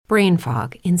brain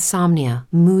fog, insomnia,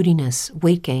 moodiness,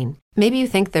 weight gain. Maybe you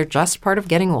think they're just part of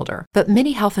getting older, but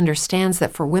MIDI Health understands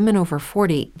that for women over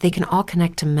 40, they can all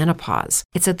connect to menopause.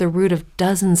 It's at the root of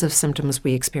dozens of symptoms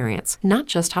we experience, not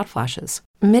just hot flashes.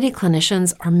 MIDI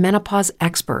clinicians are menopause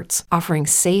experts, offering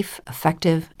safe,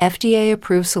 effective,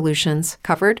 FDA-approved solutions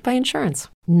covered by insurance.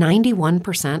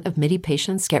 91% of MIDI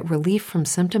patients get relief from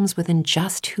symptoms within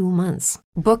just 2 months.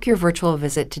 Book your virtual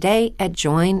visit today at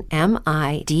joinmidi.com.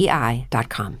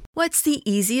 What's the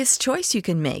easiest choice you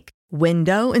can make?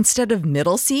 Window instead of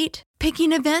middle seat?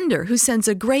 Picking a vendor who sends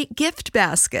a great gift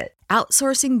basket?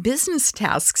 Outsourcing business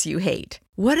tasks you hate?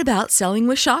 What about selling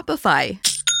with Shopify?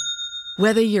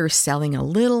 Whether you're selling a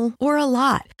little or a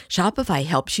lot, Shopify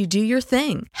helps you do your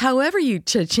thing, however you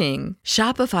cha-ching.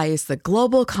 Shopify is the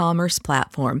global commerce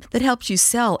platform that helps you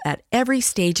sell at every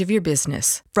stage of your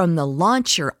business. From the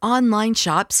launch your online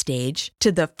shop stage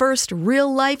to the first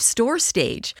real-life store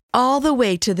stage, all the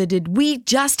way to the did we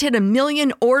just hit a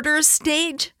million orders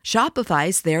stage.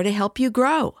 Shopify's there to help you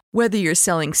grow. Whether you're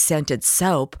selling scented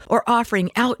soap or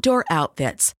offering outdoor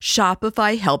outfits,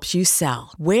 Shopify helps you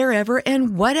sell. Wherever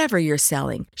and whatever you're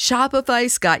selling,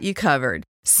 Shopify's got you covered.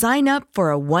 Sign up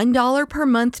for a $1 per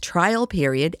month trial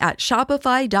period at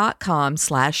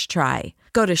shopify.com/try.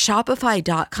 Go to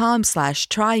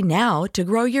shopify.com/try now to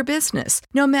grow your business,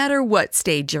 no matter what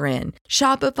stage you're in.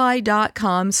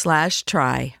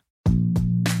 Shopify.com/try.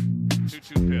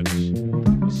 2-2 pitch.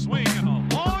 A swing and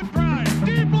a long drive.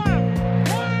 Deep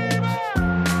left. Way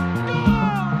back.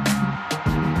 Gone.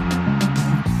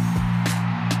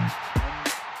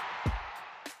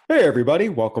 Hey everybody,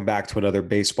 welcome back to another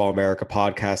Baseball America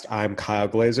podcast. I'm Kyle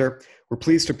Glazer. We're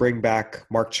pleased to bring back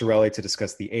Mark Chiarelli to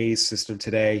discuss the A's system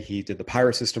today. He did the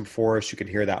Pirate system for us. You can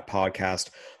hear that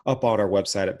podcast up on our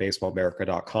website at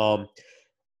baseballamerica.com.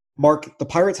 Mark, the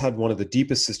Pirates had one of the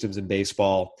deepest systems in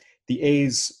baseball. The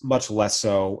A's, much less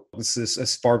so. This is a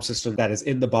farm system that is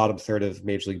in the bottom third of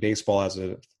Major League Baseball as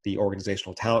of the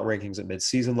organizational talent rankings at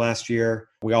midseason last year.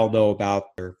 We all know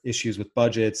about their issues with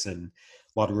budgets and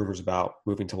a lot of rumors about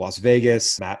moving to Las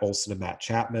Vegas. Matt Olson and Matt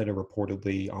Chapman are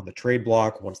reportedly on the trade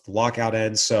block once the lockout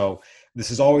ends. So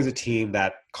this is always a team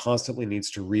that constantly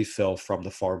needs to refill from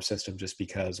the farm system just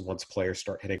because once players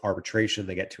start hitting arbitration,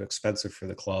 they get too expensive for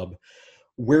the club.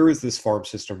 Where is this farm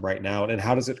system right now, and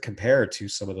how does it compare to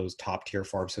some of those top-tier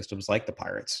farm systems like the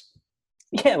Pirates?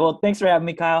 Yeah, well, thanks for having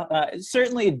me, Kyle.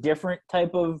 Certainly a different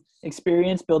type of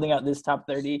experience building out this top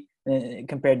 30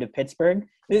 compared to Pittsburgh.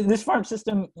 This farm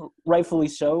system, rightfully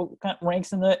so,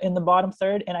 ranks in the bottom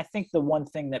third. And I think the one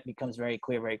thing that becomes very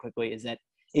clear very quickly is that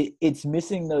it's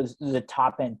missing the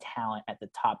top end talent at the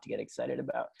top to get excited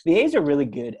about. The A's are really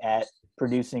good at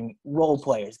producing role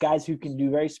players, guys who can do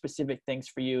very specific things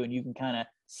for you, and you can kind of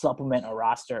supplement a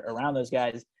roster around those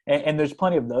guys. And there's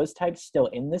plenty of those types still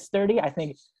in this 30. I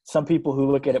think some people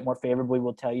who look at it more favorably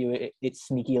will tell you it's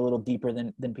sneaky a little deeper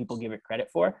than people give it credit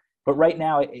for. But right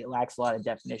now, it lacks a lot of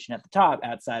definition at the top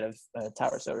outside of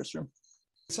Tyler Soderstrom.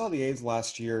 We saw the A's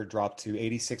last year drop to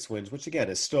 86 wins, which again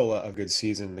is still a good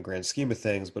season in the grand scheme of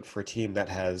things, but for a team that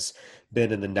has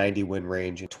been in the 90-win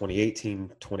range in 2018,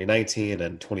 2019,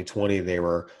 and 2020, they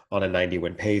were on a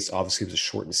 90-win pace. Obviously, it was a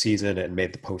shortened season and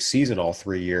made the postseason all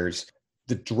 3 years.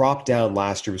 The drop down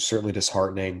last year was certainly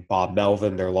disheartening. Bob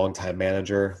Melvin, their longtime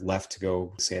manager, left to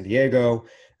go to San Diego.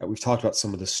 We've talked about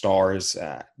some of the stars.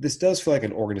 This does feel like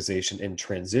an organization in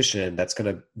transition that's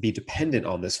going to be dependent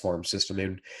on this farm system.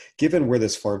 And given where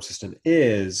this farm system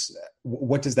is,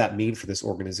 what does that mean for this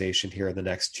organization here in the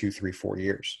next 2, 3, 4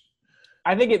 years?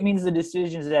 I think it means the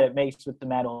decisions that it makes with the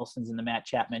Matt Olsons and the Matt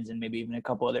Chapmans and maybe even a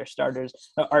couple of their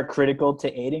starters are critical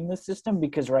to aiding the system,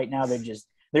 because right now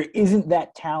there isn't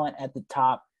that talent at the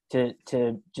top to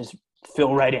just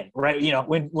fill right in, right? You know,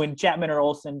 when Chapman or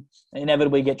Olson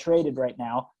inevitably get traded right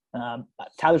now,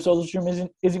 Tyler Soderstrom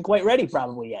isn't quite ready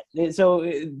probably yet. So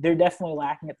they're definitely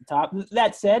lacking at the top.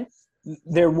 That said,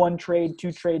 they're 1 trade,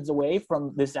 2 trades away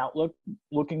from this outlook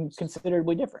looking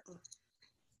considerably different.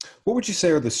 What would you say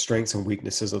are the strengths and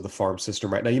weaknesses of the farm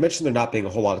system right now? You mentioned there not being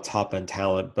a whole lot of top-end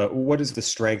talent, but what is the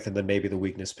strength and then maybe the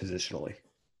weakness positionally?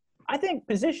 I think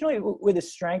positionally with a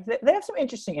strength, they have some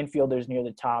interesting infielders near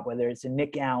the top, whether it's a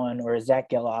Nick Allen or a Zach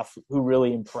Geloff, who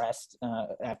really impressed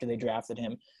after they drafted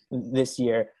him this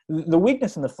year. The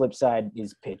weakness on the flip side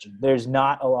is pitching. There's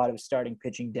not a lot of starting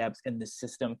pitching depth in this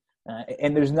system,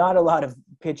 and there's not a lot of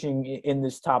pitching in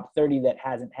this top 30 that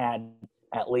hasn't had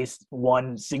at least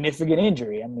one significant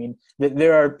injury. I mean,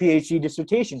 there are PhD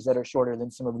dissertations that are shorter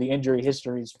than some of the injury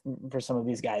histories for some of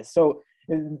these guys. So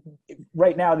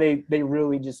right now they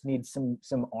really just need some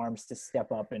arms to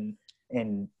step up and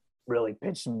really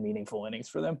pitch some meaningful innings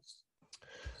for them.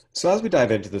 So as we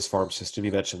dive into this farm system,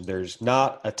 you mentioned there's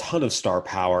not a ton of star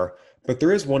power, but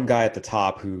there is one guy at the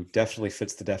top who definitely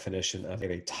fits the definition of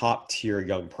a top tier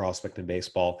young prospect in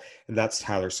baseball, and that's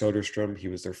Tyler Soderstrom. He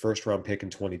was their first round pick in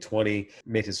 2020,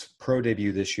 made his pro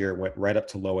debut this year, went right up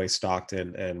to low A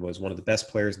Stockton, and was one of the best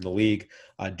players in the league,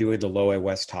 doing the low A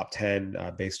West top 10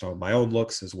 based on my own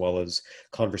looks, as well as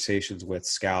conversations with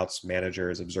scouts,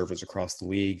 managers, observers across the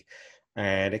league.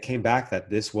 And it came back that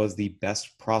this was the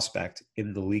best prospect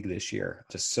in the league this year.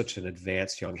 Just such an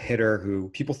advanced young hitter who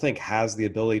people think has the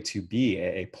ability to be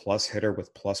a plus hitter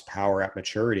with plus power at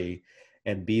maturity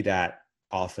and be that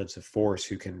offensive force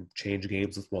who can change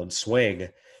games with one swing.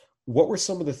 What were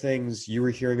some of the things you were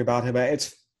hearing about him?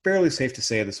 It's fairly safe to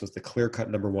say this was the clear-cut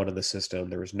number one in the system.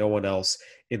 There was no one else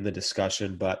in the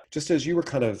discussion. But just as you were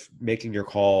kind of making your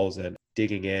calls and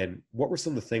digging in, what were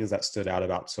some of the things that stood out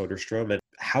about Soderstrom, and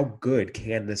how good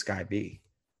can this guy be?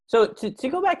 So to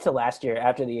go back to last year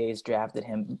after the A's drafted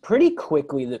him, pretty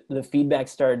quickly the feedback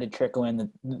started to trickle in that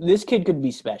this kid could be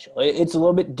special. It's a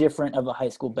little bit different of a high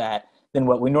school bat than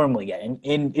what we normally get. And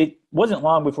it wasn't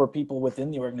long before people within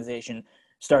the organization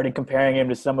started comparing him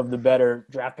to some of the better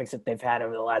draft picks that they've had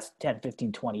over the last 10,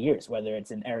 15, 20 years, whether it's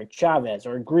an Eric Chavez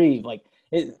or a Grieve.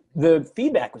 The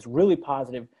feedback was really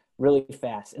positive, really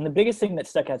fast. And the biggest thing that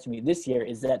stuck out to me this year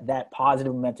is that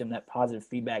positive momentum, that positive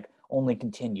feedback only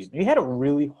continued. We had a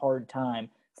really hard time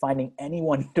finding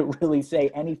anyone to really say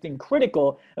anything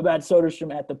critical about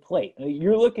Soderstrom at the plate.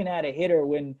 You're looking at a hitter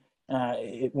when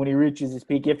he reaches his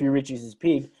peak, if he reaches his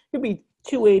peak, it could be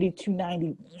 280,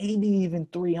 290, maybe even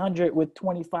 300 with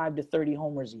 25 to 30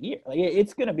 homers a year.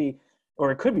 It's going to be, or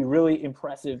it could be really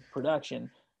impressive production.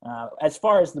 As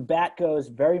far as the bat goes,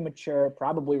 very mature,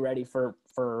 probably ready for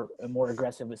a more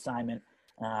aggressive assignment.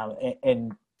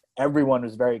 And everyone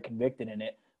was very convicted in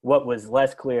it. What was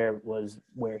less clear was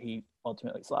where he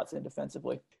ultimately slots in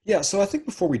defensively. Yeah, so I think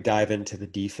before we dive into the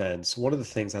defense, one of the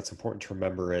things that's important to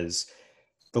remember is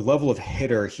the level of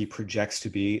hitter he projects to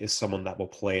be is someone that will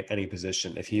play at any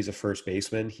position. If he's a first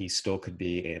baseman, he still could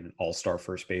be an all-star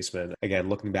first baseman. Again,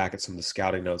 looking back at some of the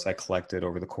scouting notes I collected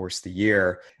over the course of the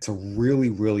year, it's a really,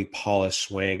 really polished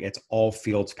swing. It's all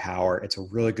fields power. It's a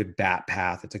really good bat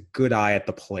path. It's a good eye at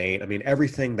the plate. I mean,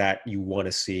 everything that you want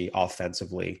to see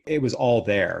offensively, it was all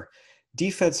there.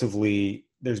 Defensively,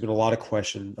 there's been a lot of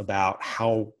question about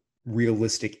how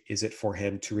realistic is it for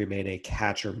him to remain a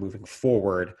catcher moving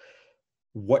forward.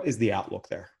 What is the outlook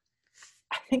there?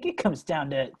 I think it comes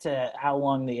down to how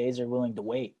long the A's are willing to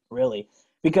wait, really,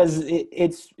 because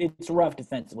it's rough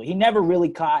defensively. He never really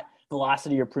caught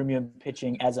velocity or premium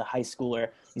pitching as a high schooler.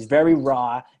 He's very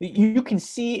raw. You can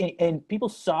see, and people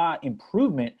saw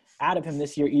improvement out of him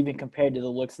this year, even compared to the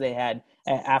looks they had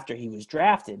after he was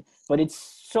drafted. But it's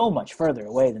so much further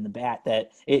away than the bat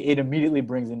that it immediately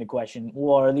brings into question,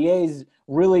 well, are the A's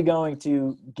really going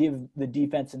to give the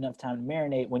defense enough time to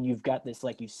marinate when you've got this,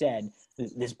 like you said,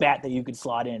 this bat that you could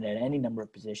slot in at any number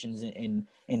of positions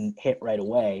and hit right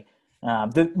away?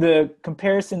 The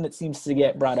comparison that seems to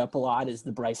get brought up a lot is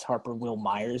the Bryce Harper, Will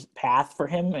Myers path for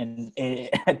him. And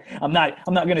I'm not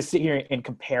going to sit here and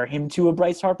compare him to a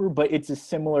Bryce Harper, but it's a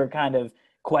similar kind of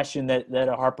question that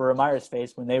a Harper or Myers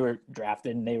faced when they were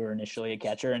drafted and they were initially a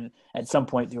catcher. And at some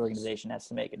point the organization has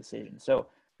to make a decision. So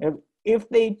if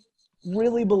they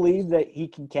really believe that he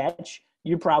can catch,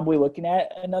 you're probably looking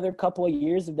at another couple of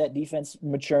years of that defense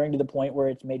maturing to the point where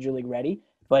it's major league ready,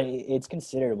 but it's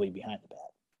considerably behind the bat.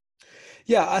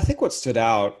 Yeah, I think what stood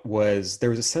out was there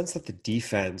was a sense that the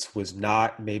defense was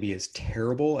not maybe as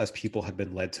terrible as people had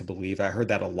been led to believe. I heard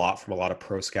that a lot from a lot of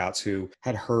pro scouts who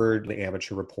had heard the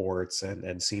amateur reports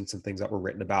and seen some things that were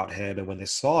written about him. And when they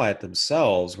saw it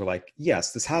themselves, were like,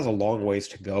 yes, this has a long ways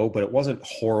to go, but it wasn't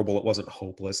horrible. It wasn't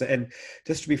hopeless. And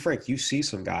just to be frank, you see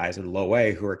some guys in low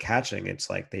A who are catching. It's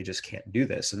like they just can't do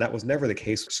this. And that was never the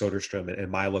case with Soderstrom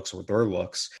and my looks or their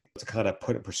looks. To kind of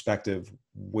put in perspective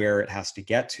where it has to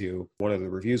get to, one of the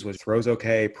reviews was throws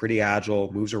okay, pretty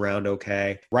agile, moves around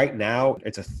okay. Right now,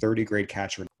 it's a 30 grade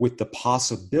catcher with the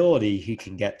possibility he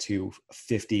can get to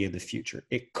 50 in the future.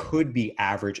 It could be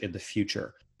average in the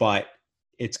future, but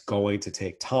it's going to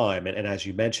take time. And as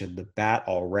you mentioned, the bat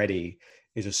already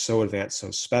is just so advanced,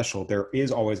 so special. There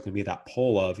is always going to be that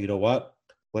pull of, you know what,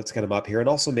 let's get him up here. And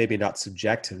also maybe not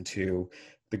subject him to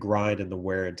the grind and the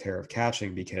wear and tear of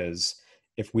catching, because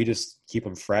if we just keep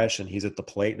him fresh and he's at the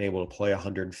plate and able to play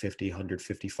 150,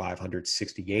 155,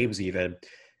 160 games even,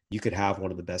 you could have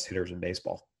one of the best hitters in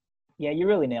baseball. Yeah, you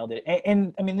really nailed it.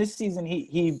 And I mean, this season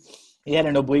he He had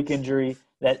an oblique injury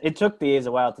that it took the A's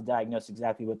a while to diagnose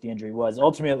exactly what the injury was.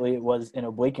 Ultimately, it was an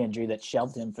oblique injury that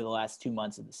shelved him for the last 2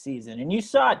 months of the season. And you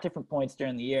saw at different points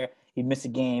during the year, he'd miss a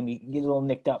game, he'd get a little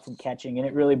nicked up from catching, and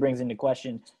it really brings into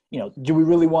question, do we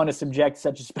really want to subject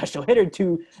such a special hitter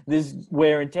to this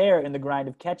wear and tear in the grind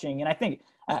of catching? And I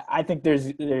think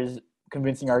there's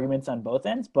convincing arguments on both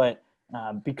ends, but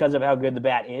because of how good the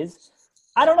bat is,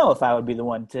 I don't know if I would be the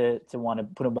one to want to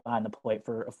put him behind the plate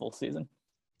for a full season.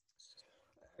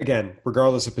 Again,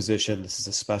 regardless of position, this is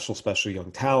a special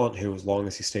young talent who, as long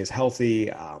as he stays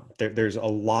healthy, there's a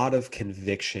lot of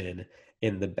conviction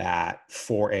in the bat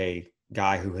for a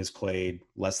guy who has played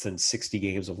less than 60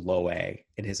 games of low A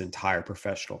in his entire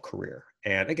professional career.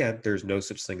 And again, there's no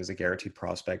such thing as a guaranteed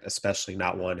prospect, especially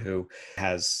not one who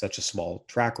has such a small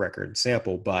track record and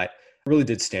sample, but really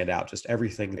did stand out. Just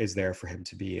everything is there for him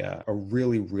to be a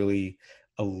really, really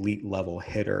elite level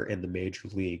hitter in the major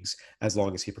leagues as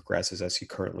long as he progresses as he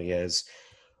currently is.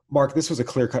 Mark, this was a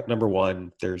clear-cut number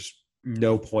one. There's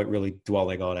no point really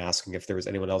dwelling on asking if there was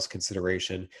anyone else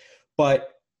consideration.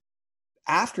 But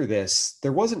after this,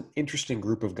 there was an interesting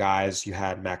group of guys. You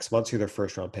had Max Muncy, their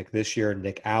first-round pick this year,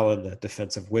 Nick Allen, the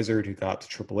defensive wizard who got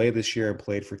to AAA this year and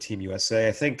played for Team USA.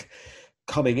 I think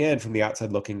coming in from the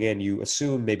outside looking in, you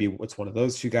assume maybe it's one of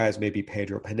those two guys, maybe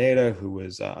Pedro Pineda, who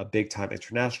was a big-time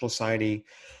international signee.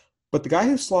 But the guy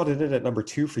who slotted in at number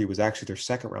 2 for you was actually their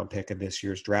second-round pick in this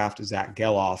year's draft, Zach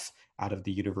Geloff, out of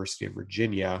the University of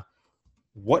Virginia.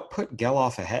 What put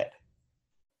Geloff ahead?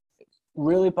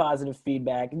 Really positive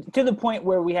feedback, to the point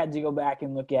where we had to go back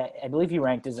and look at, I believe he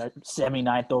ranked as our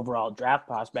 79th overall draft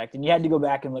prospect, and you had to go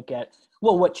back and look at,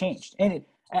 well, what changed? And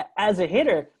as a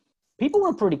hitter, people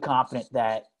were pretty confident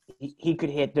that he could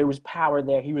hit. There was power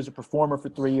there. He was a performer for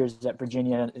 3 years at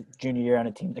Virginia, junior year on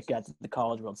a team that got to the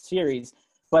College World Series.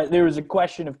 But there was a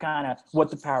question of kind of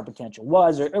what the power potential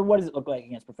was, or what does it look like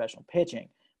against professional pitching.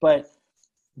 But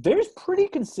there's pretty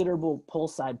considerable pull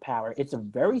side power. It's a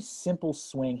very simple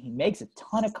swing. He makes a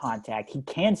ton of contact. He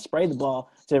can spray the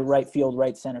ball to right field,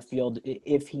 right center field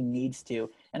if he needs to.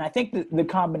 And I think the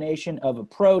combination of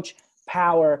approach,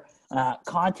 power,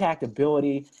 contact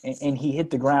ability, and he hit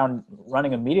the ground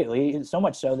running immediately, so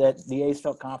much so that the A's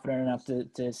felt confident enough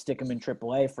to stick him in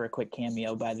AAA for a quick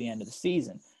cameo by the end of the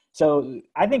season. So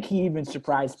I think he even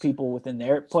surprised people within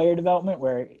their player development,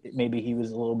 where maybe he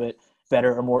was a little bit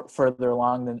better or more further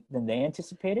along than they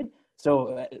anticipated.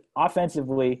 So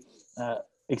offensively,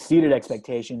 exceeded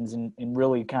expectations and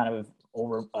really kind of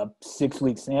over a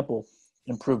 6-week sample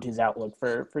improved his outlook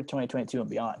for 2022 and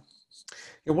beyond.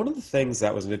 Yeah, one of the things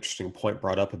that was an interesting point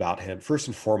brought up about him, first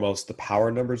and foremost, the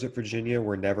power numbers at Virginia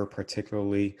were never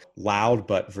particularly loud,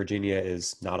 but Virginia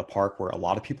is not a park where a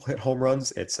lot of people hit home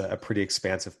runs. It's a pretty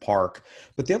expansive park.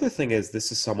 But the other thing is,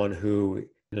 this is someone who,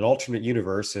 in an alternate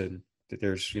universe, and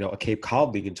there's, a Cape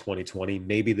Cod League in 2020,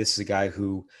 maybe this is a guy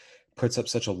who puts up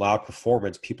such a loud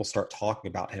performance, people start talking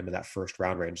about him in that first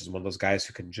round range as one of those guys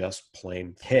who can just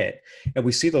plain hit. And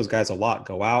we see those guys a lot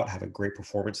go out, have a great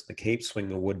performance in the Cape, swing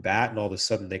the wood bat, and all of a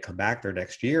sudden they come back there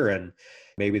next year and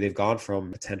maybe they've gone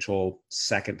from potential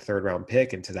second, third round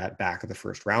pick into that back of the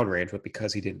first round range. But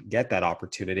because he didn't get that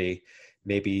opportunity,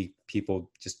 maybe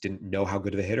people just didn't know how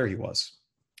good of a hitter he was.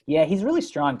 Yeah, he's really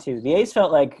strong too. The A's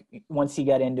felt like once he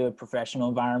got into a professional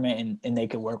environment and they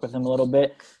could work with him a little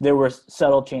bit, there were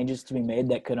subtle changes to be made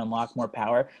that could unlock more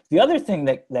power. The other thing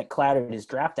that clouded his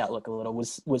draft outlook a little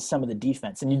was some of the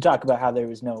defense. And you talk about how there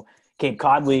was no Cape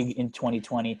Cod League in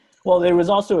 2020. Well, there was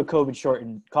also a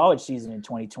COVID-shortened college season in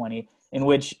 2020 in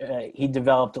which he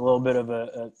developed a little bit of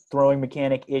a throwing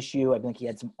mechanic issue. I think he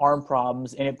had some arm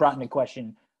problems, and it brought into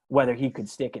question whether he could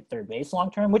stick at third base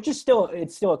long term, which is still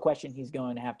a question he's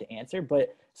going to have to answer.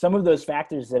 But some of those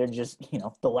factors that are just,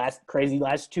 the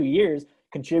last 2 years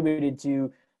contributed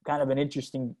to kind of an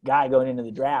interesting guy going into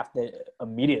the draft that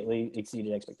immediately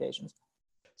exceeded expectations.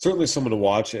 Certainly someone to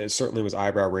watch. It certainly was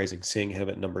eyebrow raising seeing him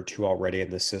at number 2 already in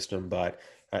this system, but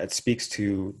it speaks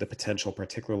to the potential,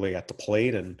 particularly at the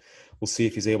plate, and we'll see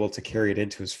if he's able to carry it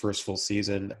into his first full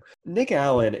season. Nick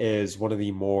Allen is one of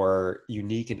the more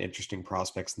unique and interesting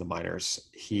prospects in the minors.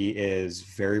 He is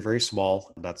very, very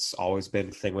small. That's always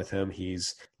been the thing with him.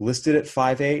 He's listed at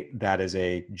 5'8". That is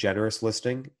a generous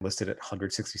listing, listed at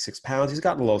 166 pounds. He's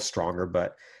gotten a little stronger,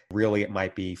 but really it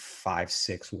might be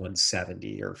 5'6",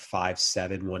 170 or 5'7",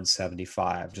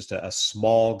 175. Just a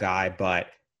small guy, but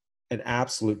an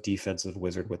absolute defensive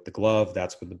wizard with the glove.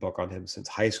 That's been the book on him since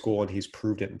high school, and he's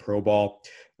proved it in pro ball.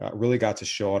 Really got to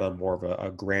show it on more of a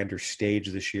grander stage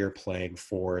this year, playing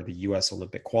for the U.S.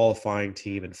 Olympic qualifying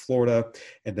team in Florida,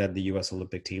 and then the U.S.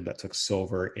 Olympic team that took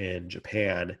silver in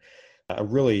Japan. A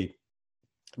really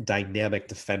dynamic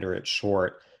defender at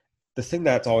short. The thing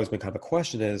that's always been kind of a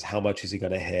question is how much is he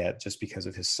going to hit just because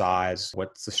of his size?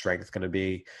 What's the strength going to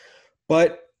be?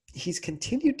 But he's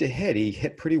continued to hit. He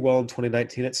hit pretty well in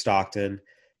 2019 at Stockton.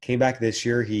 Came back this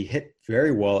year. He hit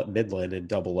very well at Midland in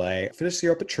AA. Finished the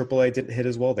year up at AAA. Didn't hit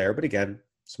as well there. But again,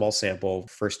 small sample,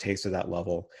 first taste of that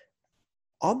level.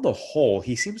 On the whole,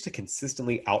 he seems to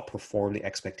consistently outperform the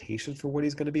expectations for what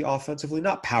he's going to be offensively.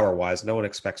 Not power-wise. No one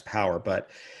expects power. But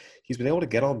he's been able to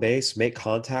get on base, make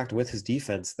contact with his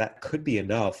defense. That could be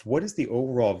enough. What is the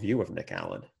overall view of Nick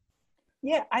Allen?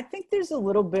 Yeah, I think there's a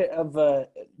little bit of the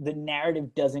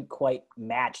narrative doesn't quite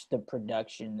match the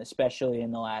production, especially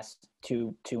in the last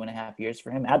 2.5 years for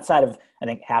him. Outside of, I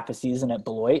think, half a season at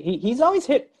Beloit, he's always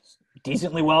hit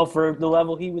decently well for the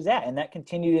level he was at, and that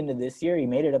continued into this year. He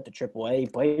made it up to AAA. He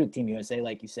played with Team USA,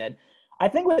 like you said. I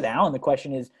think with Allen, the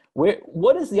question is,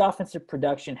 what does the offensive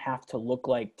production have to look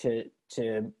like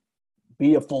to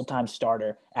be a full-time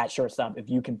starter at shortstop if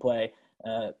you can play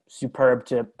superb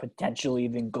to potentially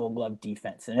even Gold Glove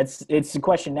defense? And it's the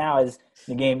question now is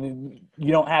the game.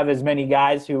 You don't have as many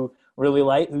guys who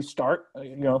really who start,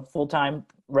 full-time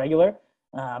regular.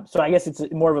 So I guess it's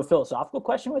more of a philosophical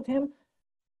question with him.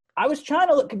 I was trying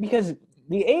to look because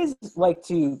the A's like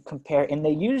to compare, and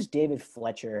they use David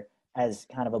Fletcher as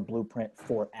kind of a blueprint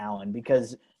for Allen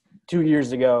because 2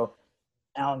 years ago,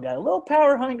 Allen got a little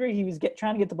power hungry. He was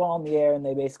trying to get the ball in the air, and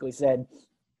they basically said,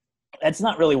 that's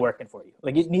not really working for you.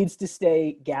 Like, it needs to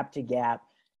stay gap to gap.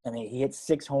 I mean, he hit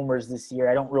 6 homers this year.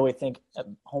 I don't really think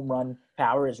home run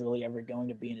power is really ever going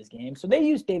to be in his game. So they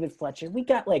used David Fletcher. We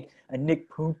got like a Nick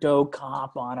Punto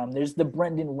comp on him. There's the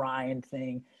Brendan Ryan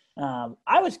thing.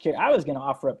 I was going to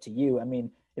offer up to you. I mean,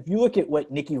 if you look at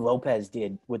what Nicky Lopez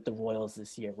did with the Royals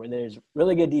this year, where there's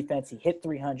really good defense, he hit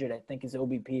 300. I think his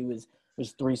OBP was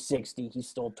 360. He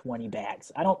stole 20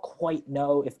 bags. I don't quite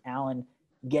know if Allen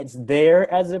gets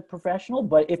there as a professional,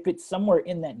 but if it's somewhere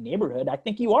in that neighborhood, I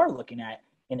think you are looking at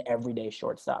an everyday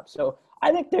shortstop. So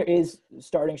I think there is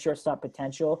starting shortstop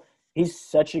potential. He's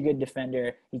such a good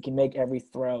defender. He can make every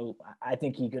throw. I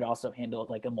think he could also handle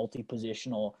like a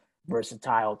multi-positional,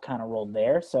 versatile kind of role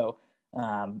there. So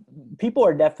people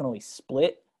are definitely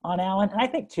split on Allen. And I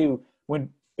think too,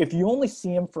 if you only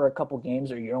see him for a couple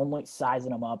games or you're only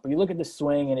sizing him up, or you look at the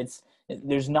swing and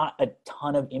there's not a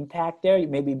ton of impact there,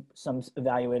 maybe some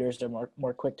evaluators are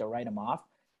more quick to write him off.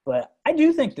 But I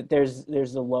do think that there's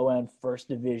a low-end first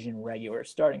division regular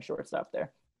starting shortstop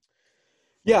there.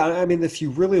 Yeah, I mean, if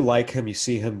you really like him, you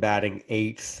see him batting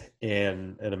 8th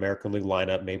in an American League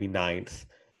lineup, maybe 9th,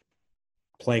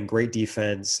 playing great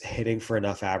defense, hitting for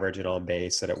enough average and on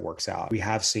base that it works out. We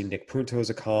have seen Nick Punto as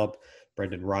a comp,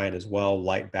 Brendan Ryan as well,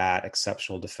 light bat,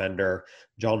 exceptional defender.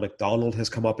 John McDonald has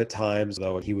come up at times,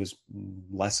 though he was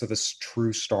less of a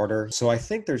true starter. So I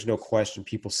think there's no question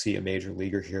people see a major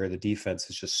leaguer here. The defense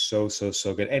is just so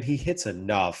good. And he hits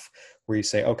enough where you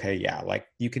say, okay, yeah, like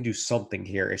you can do something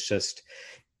here. It's just,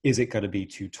 is it going to be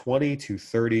 220,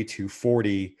 230,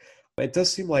 240? It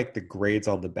does seem like the grades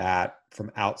on the bat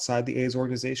from outside the A's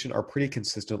organization are pretty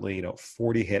consistently,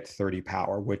 40 hit, 30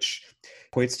 power, which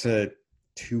equates to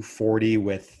 240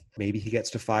 with maybe he gets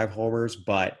to 5 homers,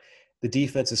 but the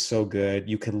defense is so good.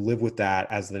 You can live with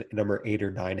that as the number 8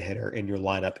 or 9 hitter in your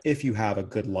lineup if you have a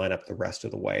good lineup the rest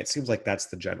of the way. It seems like that's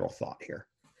the general thought here.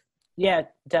 Yeah,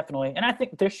 definitely. And I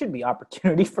think there should be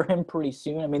opportunity for him pretty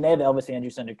soon. I mean, they have Elvis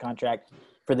Andrus under contract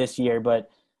for this year, but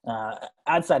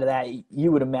outside of that,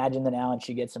 you would imagine that Allen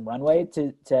should get some runway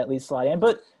to at least slot in.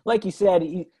 But like you said,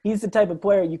 he's the type of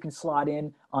player you can slot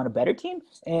in on a better team.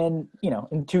 And,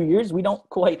 in 2 years, we don't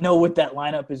quite know what that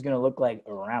lineup is going to look like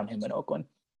around him in Oakland.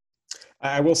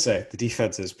 I will say the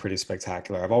defense is pretty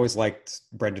spectacular. I've always liked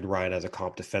Brendan Ryan as a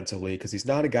comp defensively because he's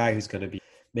not a guy who's going to be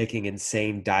making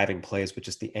insane diving plays, but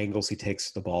just the angles he takes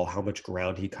to the ball, how much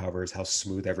ground he covers, how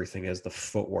smooth everything is, the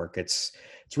footwork. It's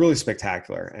really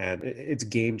spectacular, and it's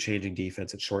game-changing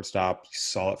defense at shortstop. You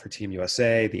saw it for Team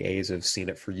USA. The A's have seen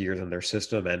it for years in their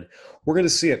system, and we're going to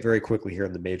see it very quickly here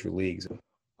in the major leagues.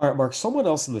 All right, Mark, someone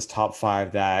else in this top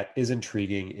 5 that is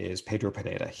intriguing is Pedro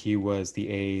Pineda. He was the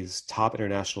A's top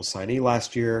international signee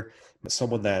last year,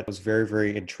 someone that was very,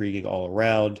 very intriguing all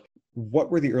around.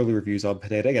 What were the early reviews on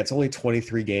Pineda? Again, it's only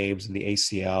 23 games in the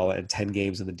ACL and 10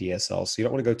 games in the DSL, so you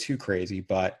don't want to go too crazy,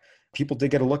 but people did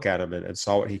get a look at him and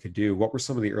saw what he could do. What were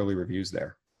some of the early reviews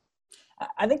there?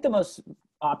 I think the most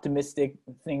optimistic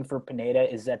thing for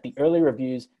Pineda is that the early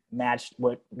reviews matched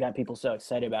what got people so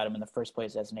excited about him in the first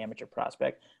place as an amateur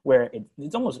prospect, where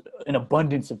it's almost an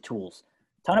abundance of tools.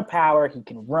 Ton of power, he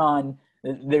can run,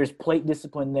 there's plate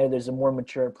discipline there, there's a more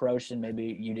mature approach than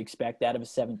maybe you'd expect out of a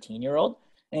 17-year-old.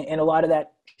 And a lot of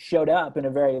that showed up in a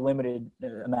very limited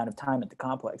amount of time at the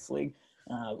Complex League,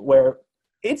 where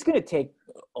it's going to take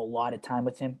a lot of time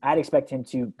with him. I'd expect him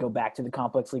to go back to the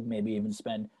Complex League, maybe even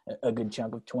spend a good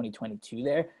chunk of 2022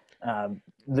 there.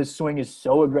 The swing is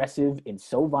so aggressive and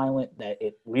so violent that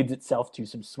it leads itself to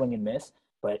some swing and miss,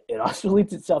 but it also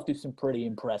leads itself to some pretty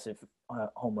impressive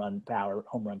home run power,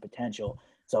 home run potential.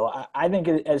 So I think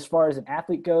as far as an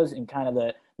athlete goes and kind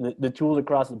of the tools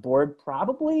across the board,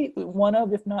 probably one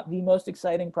of, if not the most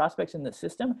exciting prospects in the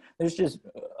system. There's just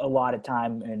a lot of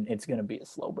time, and it's going to be a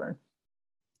slow burn.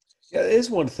 Yeah, it is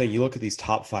one thing. You look at these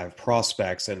top 5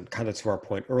 prospects, and kind of to our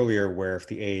point earlier, where if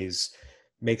the A's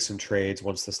make some trades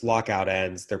once this lockout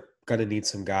ends, they're going to need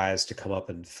some guys to come up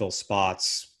and fill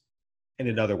spots in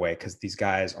another way, because these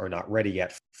guys are not ready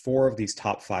yet. 4 of these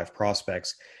top 5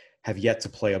 prospects have yet to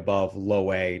play above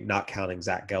low A, not counting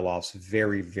Zach Gelof's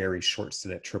very, very short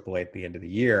stint at AAA at the end of the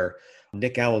year.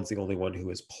 Nick Allen's the only one who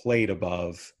has played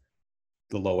above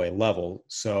the low A level.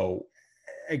 So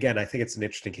again, I think it's an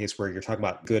interesting case where you're talking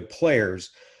about good players,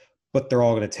 but they're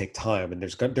all going to take time. And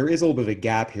there is a little bit of a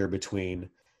gap here between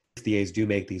if the A's do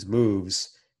make these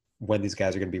moves, when these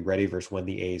guys are going to be ready versus when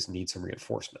the A's need some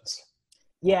reinforcements.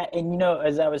 Yeah, and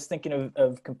as I was thinking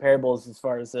of comparables as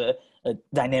far as a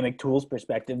dynamic tools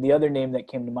perspective, the other name that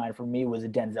came to mind for me was a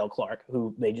Denzel Clark,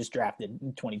 who they just drafted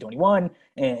in 2021.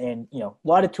 And a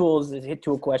lot of tools is hit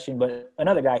to a question, but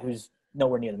another guy who's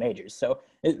nowhere near the majors. So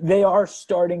they are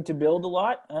starting to build a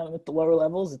lot at the lower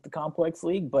levels at the Complex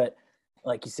League, but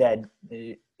like you said,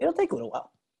 it'll take a little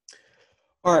while.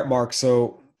 All right, Mark.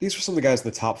 So these are some of the guys in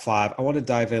the top 5. I want to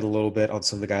dive in a little bit on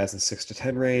some of the guys in the 6 to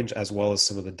 10 range, as well as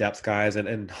some of the depth guys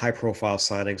and high-profile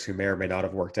signings who may or may not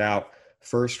have worked out.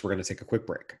 First, we're going to take a quick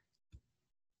break.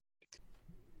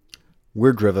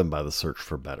 We're driven by the search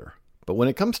for better. But when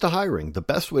it comes to hiring, the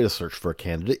best way to search for a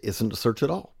candidate isn't to search at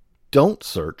all. Don't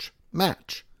search,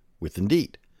 match with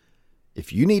Indeed.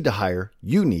 If you need to hire,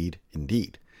 you need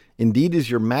Indeed. Indeed is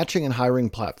your matching and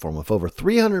hiring platform with over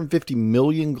 350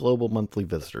 million global monthly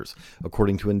visitors,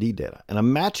 according to Indeed data, and a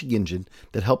matching engine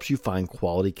that helps you find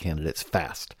quality candidates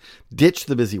fast. Ditch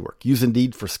the busy work. Use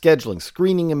Indeed for scheduling,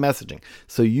 screening, and messaging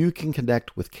so you can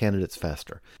connect with candidates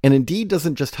faster. And Indeed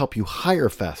doesn't just help you hire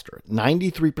faster.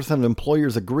 93% of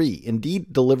employers agree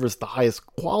Indeed delivers the highest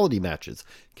quality matches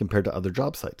compared to other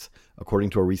job sites, according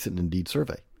to a recent Indeed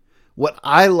survey. What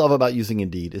I love about using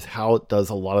Indeed is how it does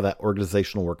a lot of that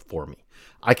organizational work for me.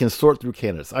 I can sort through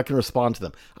candidates. I can respond to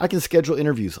them. I can schedule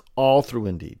interviews all through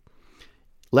Indeed.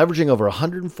 Leveraging over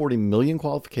 140 million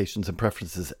qualifications and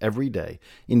preferences every day,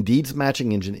 Indeed's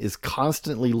matching engine is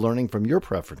constantly learning from your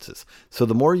preferences. So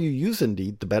the more you use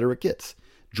Indeed, the better it gets.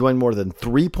 Join more than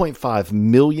 3.5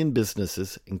 million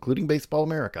businesses, including Baseball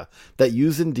America, that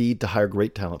use Indeed to hire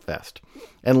great talent fast.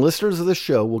 And listeners of the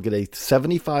show will get a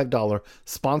 $75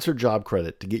 sponsored job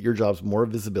credit to get your jobs more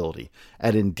visibility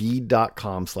at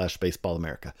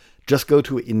Indeed.com/BaseballAmerica. Just go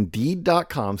to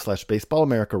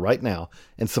Indeed.com/BaseballAmerica right now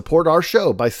and support our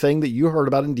show by saying that you heard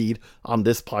about Indeed on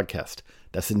this podcast.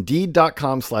 That's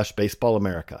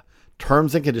Indeed.com/BaseballAmerica.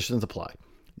 Terms and conditions apply.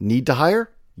 Need to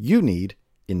hire? You need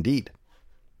Indeed.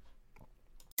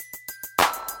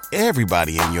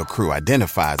 Everybody in your crew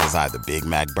identifies as either Big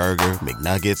Mac Burger,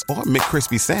 McNuggets, or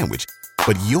McCrispy Sandwich.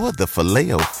 But you're the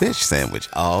Filet-O-Fish Sandwich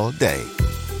all day.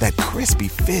 That crispy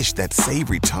fish, that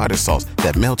savory tartar sauce,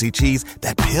 that melty cheese,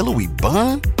 that pillowy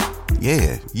bun.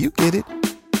 Yeah, you get it.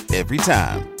 Every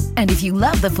time. And if you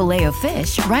love the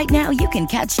Filet-O-Fish, right now you can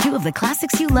catch 2 of the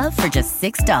classics you love for just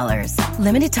 $6.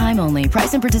 Limited time only.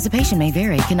 Price and participation may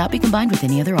vary. Cannot be combined with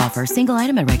any other offer. Single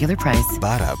item at regular price.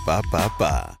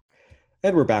 Ba-da-ba-ba-ba.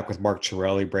 And we're back with Mark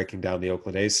Chiarelli breaking down the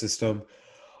Oakland A's system.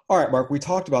 All right, Mark, we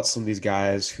talked about some of these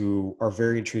guys who are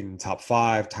very intriguing in the top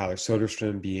 5, Tyler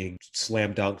Soderstrom being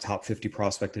slam dunk top 50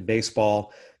 prospect in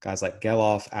baseball, guys like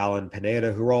Gelof, Allen,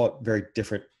 Pineda, who are all at very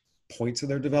different points in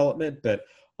their development, but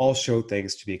all show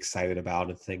things to be excited about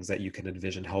and things that you can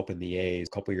envision helping the A's a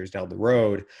couple years down the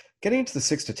road. Getting into the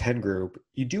 6 to 10 group,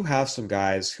 you do have some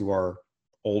guys who are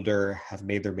older, have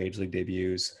made their major league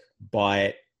debuts,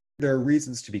 but there are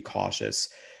reasons to be cautious.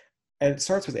 And it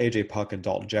starts with AJ Puk and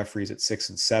Dalton Jeffries at 6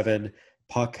 and 7.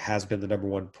 Puk has been the number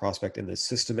 1 prospect in this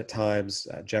system at times.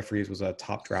 Jeffries was a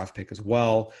top draft pick as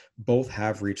well. Both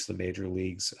have reached the major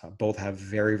leagues. Both have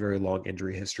very, very long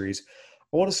injury histories.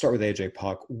 I want to start with AJ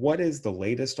Puk. What is the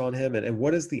latest on him, and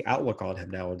what is the outlook on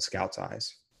him now in scouts'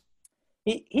 eyes?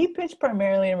 He pitched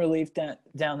primarily in relief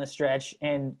down the stretch,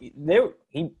 and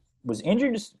he was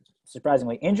injured,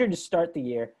 surprisingly injured to start the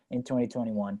year in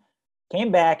 2021. Came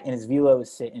back and his velo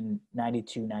is sitting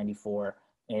 92, 94.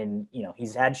 And,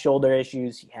 he's had shoulder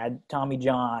issues. He had Tommy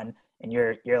John. And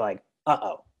you're like,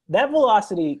 That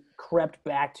velocity crept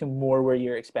back to more where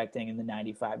you're expecting in the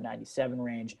 95, 97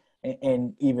 range,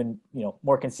 and even,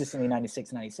 more consistently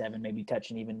 96, 97, maybe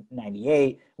touching even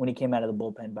 98 when he came out of the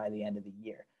bullpen by the end of the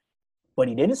year. But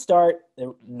he didn't start.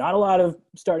 Not a lot of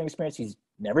starting experience. He's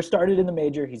never started in the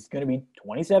major. He's going to be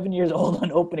 27 years old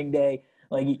on opening day.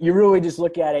 Like, you really just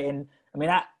look at it, and I mean,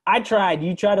 I tried.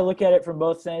 You try to look at it from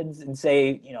both sides and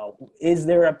say, is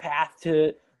there a path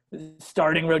to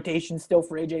starting rotation still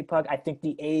for AJ Puk? I think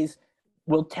the A's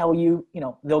will tell you,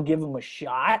 they'll give him a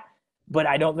shot, but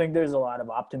I don't think there's a lot of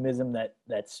optimism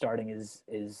that starting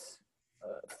is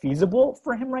feasible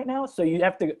for him right now. So you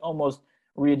have to almost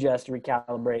readjust,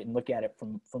 recalibrate, and look at it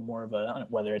from more of a,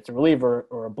 whether it's a reliever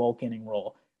or a bulk inning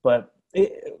role. But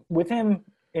with him,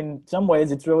 in some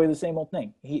ways, it's really the same old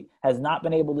thing. He has not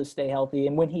been able to stay healthy,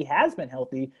 and when he has been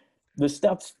healthy, the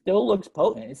stuff still looks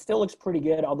potent. It still looks pretty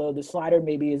good, although the slider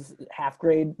maybe is half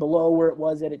grade below where it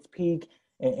was at its peak,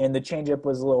 and the changeup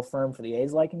was a little firm for the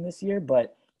A's liking this year.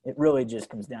 But it really just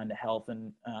comes down to health,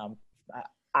 and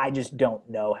I just don't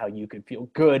know how you could feel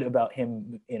good about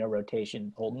him in a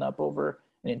rotation holding up over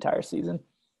an entire season.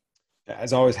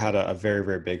 Has always had a very,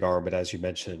 very big arm, but as you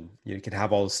mentioned, you can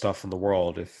have all the stuff in the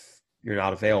world. If you're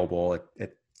not available,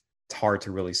 it's hard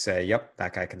to really say, yep,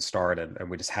 that guy can start, and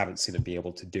we just haven't seen him be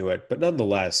able to do it. But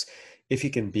nonetheless, if he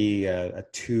can be a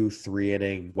 2-3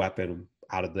 inning weapon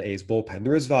out of the A's bullpen,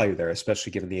 there is value there,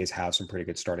 especially given the A's have some pretty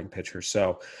good starting pitchers.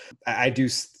 So I do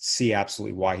see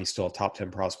absolutely why he's still a top 10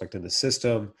 prospect in the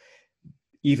system.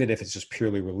 Even if it's just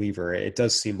purely reliever, it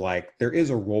does seem like there is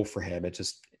a role for him. It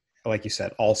just, like you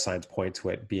said, all signs point to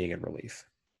it being in relief.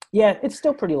 Yeah, it's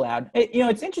still pretty loud.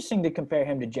 It's interesting to compare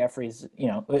him to Jeffries.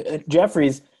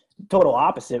 Jeffries, total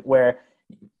opposite, where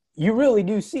you really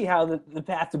do see how the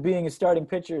path to being a starting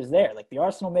pitcher is there. Like, the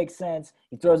arsenal makes sense.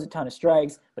 He throws a ton of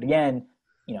strikes. But again,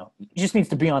 he just needs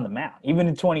to be on the mound. Even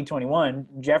in 2021,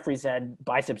 Jeffries had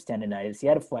biceps tendonitis. He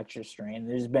had a flexor strain.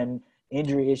 There's been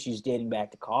injury issues dating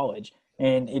back to college.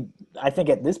 And I think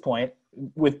at this point,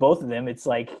 with both of them, it's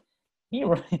like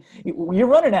you're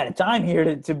running out of time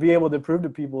here to be able to prove to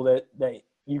people that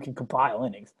you can compile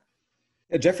innings.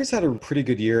 Yeah, Jeffries had a pretty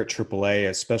good year at AAA,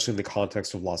 especially in the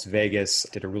context of Las Vegas.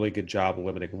 Did a really good job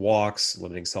limiting walks,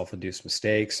 limiting self-induced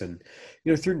mistakes. And,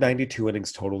 through 92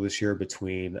 innings total this year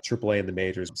between AAA and the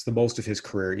majors, it's the most of his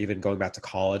career, even going back to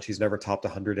college. He's never topped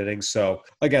 100 innings. So,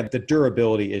 again, the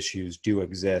durability issues do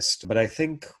exist. But I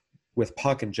think with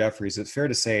Puk and Jeffries, it's fair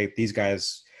to say these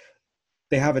guys,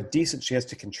 they have a decent chance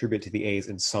to contribute to the A's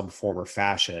in some form or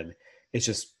fashion. It's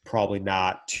just probably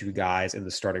not two guys in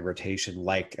the starting rotation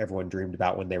like everyone dreamed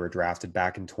about when they were drafted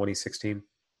back in 2016.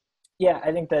 Yeah,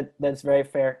 I think that's very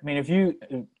fair. I mean, if you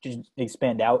just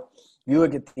expand out, you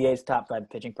look at the A's top 5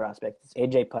 pitching prospects: it's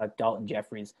AJ Puk, Dalton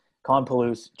Jeffries, Colin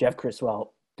Palouse, Jeff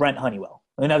Criswell, Brent Honeywell.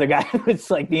 Another guy who's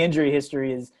like, the injury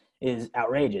history is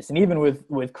outrageous. And even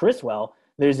with Criswell,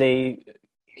 there's a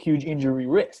huge injury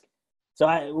risk.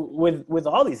 So with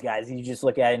all these guys, you just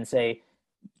look at it and say,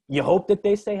 you hope that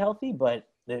they stay healthy, but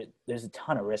there's a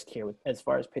ton of risk here as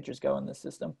far as pitchers go in this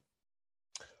system.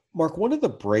 Mark, one of the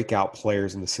breakout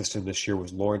players in the system this year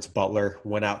was Lawrence Butler.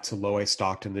 Went out to Low A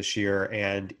Stockton this year,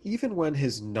 and even when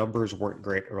his numbers weren't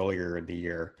great earlier in the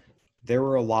year, there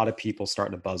were a lot of people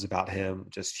starting to buzz about him.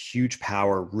 Just huge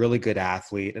power, really good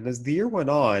athlete. And as the year went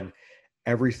on,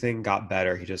 everything got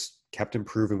better. He just kept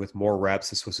improving with more reps.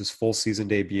 This was his full season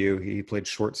debut. He played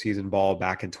short season ball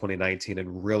back in 2019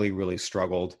 and really, really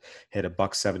struggled. Hit a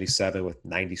 $177 with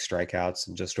 90 strikeouts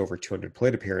and just over 200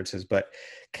 plate appearances, but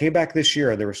came back this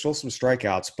year and there were still some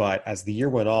strikeouts. But as the year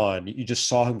went on, you just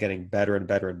saw him getting better and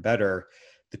better and better.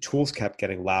 The tools kept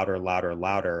getting louder and louder and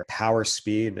louder. Power,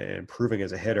 speed, and improving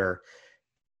as a hitter.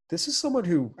 This is someone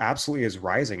who absolutely is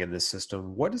rising in this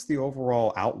system. What is the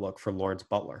overall outlook for Lawrence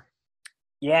Butler?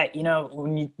 Yeah,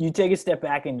 when you take a step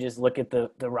back and just look at the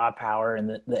raw power and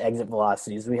the exit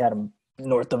velocities, we had him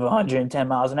north of 110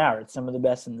 miles an hour. It's some of the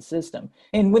best in the system.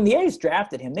 And when the A's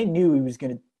drafted him, they knew he was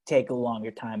going to take a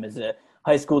longer time as a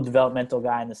high school developmental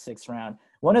guy in the 6th round.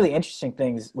 One of the interesting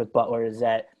things with Butler is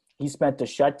that he spent the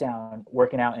shutdown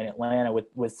working out in Atlanta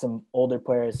with some older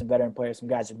players, some veteran players, some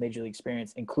guys with major league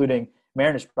experience, including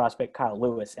Mariners prospect Kyle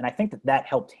Lewis. And I think that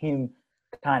helped him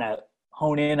kind of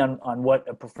hone in on what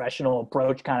a professional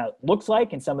approach kind of looks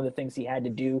like and some of the things he had to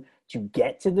do to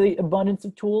get to the abundance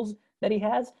of tools that he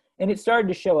has. And it started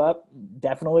to show up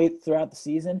definitely throughout the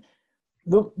season.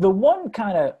 The one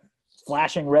kind of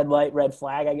flashing red light, red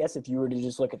flag, I guess, if you were to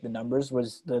just look at the numbers,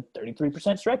 was the 33%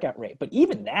 strikeout rate. But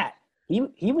even that,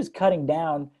 he was cutting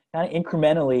down kind of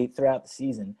incrementally throughout the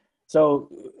season. So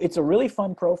it's a really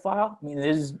fun profile. I mean, it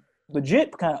is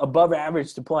legit kind of above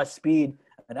average to plus speed.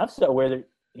 enough so where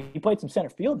he played some center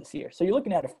field this year. So you're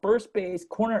looking at a first base,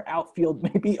 corner outfield,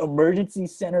 maybe emergency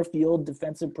center field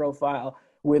defensive profile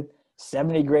with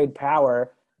 70 grade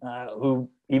power, who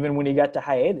even when he got to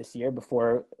high A this year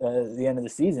before the end of the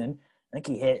season, I think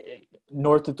he hit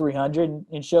north of 300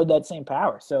 and showed that same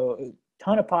power. So a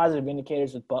ton of positive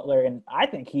indicators with Butler, and I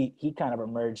think he kind of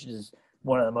emerged as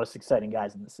one of the most exciting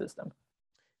guys in the system.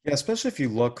 Yeah, especially if you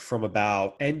look from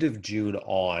about end of June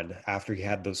on, after he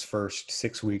had those first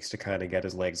 6 weeks to kind of get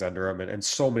his legs under him. And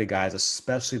so many guys,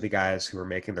 especially the guys who are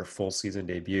making their full season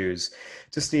debuts,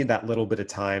 just need that little bit of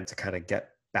time to kind of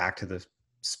get back to the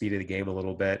speed of the game a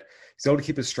little bit. He's able to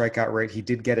keep his strikeout rate. He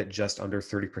did get it just under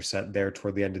 30% there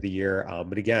toward the end of the year.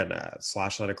 But again,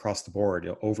 slash line across the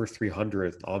board, over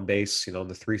 300 on base, in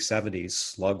the 370s,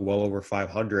 slug well over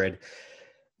 500.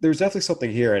 There's definitely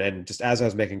something here, and just as I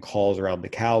was making calls around the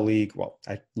Cal League, well,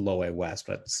 low A West,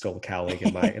 but still the Cal League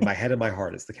in my head and my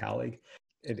heart is the Cal League,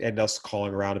 and us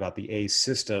calling around about the A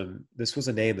system, this was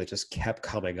a name that just kept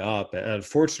coming up. And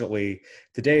unfortunately,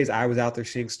 the days I was out there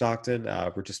seeing Stockton,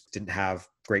 we just didn't have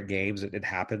great games. It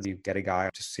happens. You get a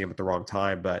guy, just see him at the wrong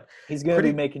time, but he's going to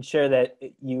be making sure that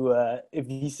you, if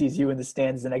he sees you in the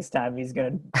stands the next time, he's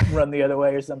going to run the other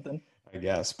way or something. I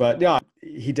guess. But yeah,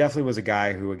 he definitely was a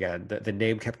guy who, again, the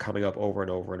name kept coming up over and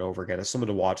over and over again as someone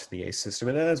to watch in the A system.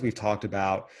 And as we've talked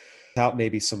about, without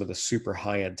maybe some of the super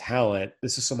high-end talent,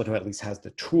 this is someone who at least has the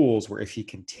tools where if he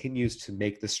continues to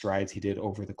make the strides he did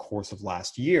over the course of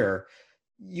last year,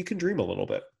 you can dream a little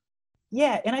bit.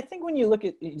 Yeah, and I think when you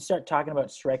start talking about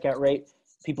strikeout rate,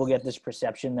 people get this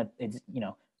perception that it's,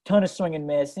 ton of swing and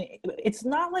miss. It's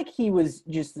not like he was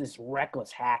just this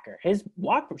reckless hacker. His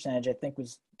walk percentage, I think,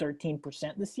 was 13%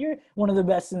 this year, one of the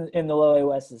best in the low A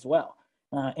West as well.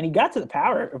 And he got to the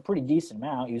power a pretty decent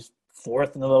amount. He was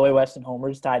fourth in the low A West in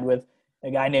homers, tied with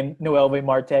a guy named Noelvi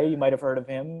Marte. You might have heard of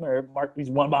him, or he's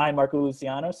one behind Marco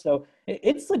Luciano. So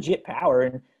it's legit power.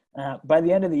 And by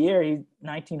the end of the year, he's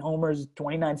 19 homers,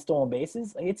 29 stolen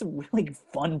bases. It's a really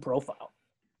fun profile.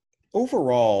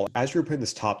 Overall, as you're putting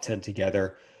this top 10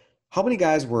 together, how many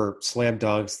guys were slam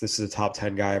dunks, this is a top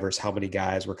 10 guy, versus how many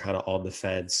guys were kind of on the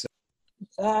fence?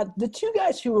 The two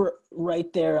guys who were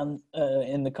right there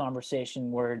in the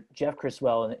conversation were Jeff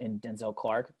Criswell and Denzel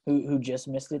Clark, who just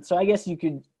missed it. So I guess you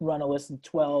could run a list of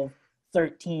 12,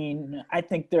 13. I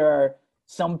think there are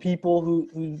some people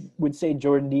who would say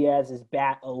Jordan Diaz's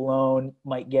bat alone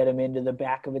might get him into the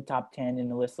back of a top 10 in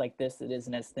a list like this that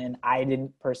isn't as thin. I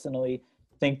didn't personally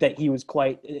think that he was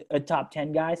quite a top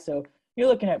 10 guy. So you're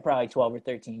looking at probably 12 or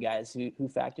 13 guys who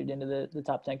factored into the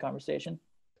top 10 conversation.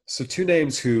 So two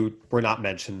names who were not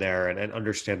mentioned there, and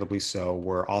understandably so,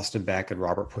 were Austin Beck and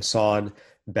Robert Puason.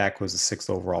 Beck was the 6th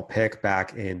overall pick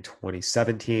back in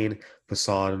 2017.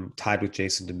 Puason tied with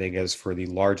Jason Dominguez for the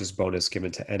largest bonus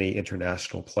given to any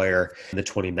international player in the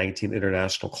 2019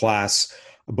 international class.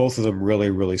 Both of them really,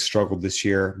 really struggled this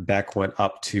year. Beck went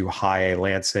up to high A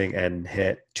Lansing and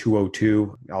hit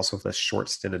 202. Also, with a short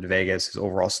stint in Vegas, his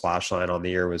overall slash line on the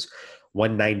year was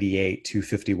 198,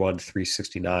 251,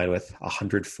 369 with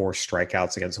 104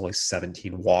 strikeouts against only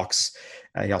 17 walks.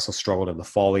 He also struggled in the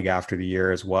fall league after the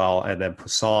year as well. And then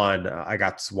Puason, I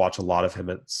got to watch a lot of him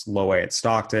at low A at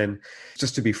Stockton.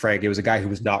 Just to be frank, it was a guy who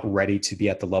was not ready to be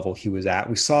at the level he was at.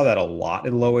 We saw that a lot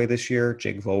in low A this year.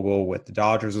 Jake Vogel with the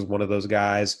Dodgers was one of those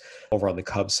guys. Over on the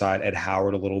Cubs side, Ed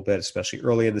Howard a little bit, especially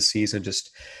early in the season.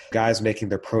 Just guys making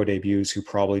their pro debuts who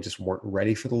probably just weren't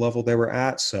ready for the level they were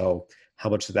at. So how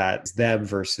much of that is them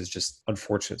versus just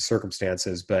unfortunate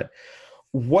circumstances. But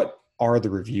what are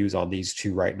the reviews on these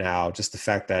two right now? Just the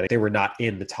fact that they were not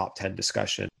in the top 10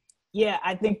 discussion. Yeah,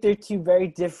 I think they're two very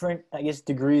different,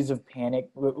 degrees of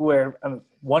panic where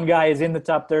one guy is in the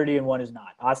top 30 and one is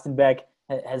not. Austin Beck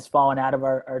has fallen out of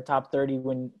our top 30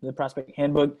 when the prospect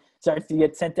handbook starts to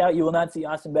get sent out. You will not see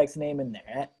Austin Beck's name in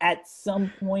there. At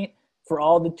some point, for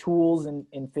all the tools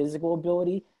and physical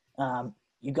ability,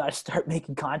 you got to start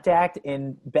making contact,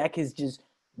 and Beck has just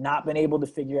not been able to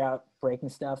figure out breaking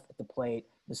stuff at the plate.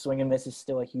 The swing and miss is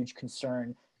still a huge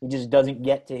concern. He just doesn't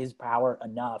get to his power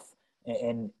enough,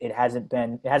 and it hasn't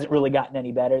really gotten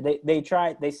any better.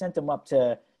 They sent him up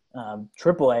to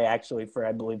AAA actually for,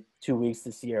 I believe, 2 weeks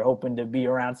this year, hoping to be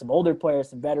around some older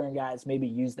players, some veteran guys, maybe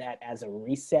use that as a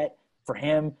reset for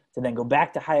him to then go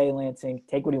back to high A Lansing,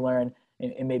 take what he learned,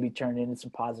 and maybe turn it into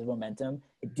some positive momentum.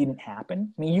 It didn't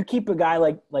happen. I mean, you keep a guy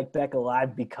like Beck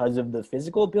alive because of the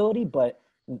physical ability, but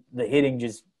the hitting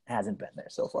just hasn't been there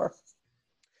so far.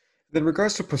 In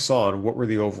regards to Puason, what were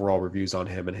the overall reviews on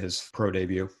him and his pro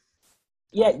debut?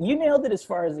 Yeah, you nailed it as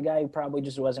far as the guy who probably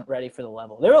just wasn't ready for the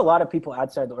level. There were a lot of people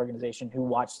outside the organization who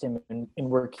watched him and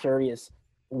were curious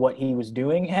what he was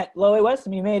doing at Low A West. I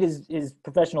mean, he made his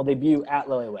professional debut at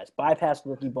Low A West, bypassed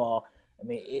rookie ball. I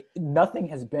mean, nothing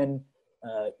has been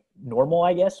normal,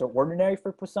 I guess, or ordinary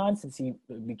for Poisson since he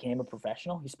became a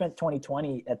professional. He spent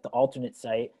 2020 at the alternate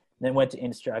site, then went to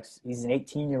Instructs. He's an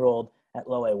 18-year-old at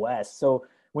Low A West. So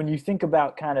when you think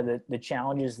about kind of the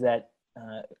challenges that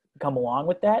come along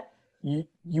with that,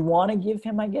 you want to give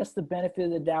him, I guess, the benefit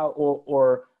of the doubt,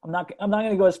 or I'm not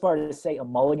going to go as far as to say a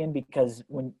mulligan, because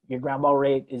when your ground ball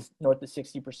rate is north of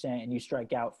 60% and you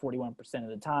strike out 41% of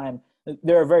the time,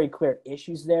 there are very clear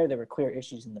issues there. There were clear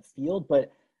issues in the field,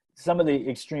 but some of the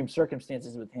extreme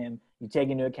circumstances with him, you take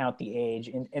into account the age,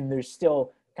 and there's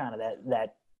still kind of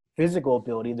that physical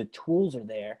ability. The tools are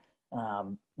there.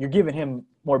 You're giving him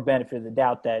more benefit of the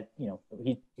doubt that,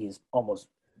 he's almost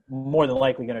more than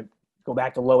likely going to go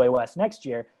back to Low A West next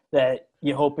year, that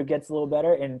you hope it gets a little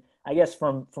better. And I guess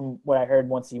from what I heard,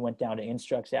 once he went down to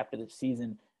Instructs after the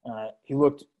season, he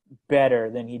looked better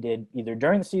than he did either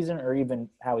during the season or even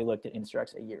how he looked at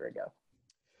Instructs a year ago.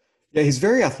 Yeah, he's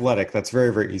very athletic. That's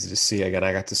very, very easy to see. Again,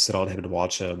 I got to sit on him and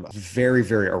watch him. Very,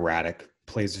 very erratic.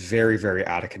 Plays very, very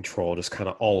out of control, just kind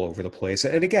of all over the place.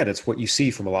 And again, it's what you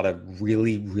see from a lot of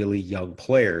really, really young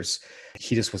players.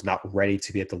 He just was not ready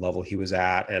to be at the level he was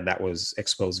at, and that was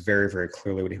exposed very, very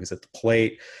clearly when he was at the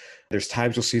plate. There's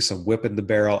times you'll see some whip in the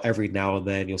barrel. Every now and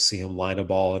then you'll see him line a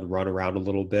ball and run around a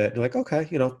little bit. You're like, okay,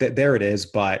 there it is.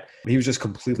 But he was just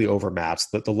completely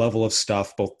overmatched. The level of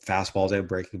stuff, both fastballs and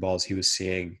breaking balls he was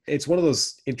seeing. It's one of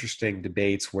those interesting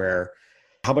debates where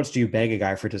how much do you bang a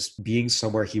guy for just being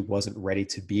somewhere he wasn't ready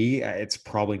to be? It's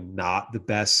probably not the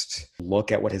best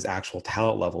look at what his actual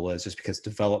talent level is, just because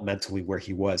developmentally where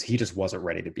he was, he just wasn't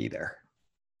ready to be there.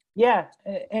 Yeah,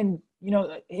 and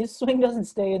his swing doesn't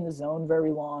stay in the zone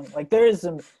very long. Like, there is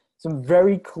some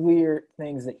very clear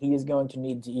things that he is going to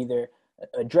need to either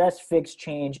address, fix,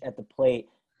 change at the plate.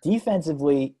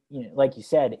 Defensively, like you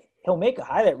said, he'll make a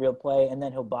highlight reel play and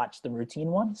then he'll botch the routine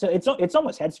one. So it's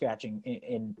almost head scratching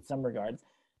in some regards.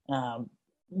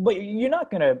 But you're not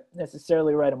going to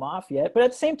necessarily write him off yet. But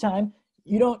at the same time,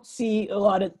 you don't see a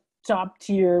lot of top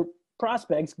tier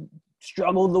prospects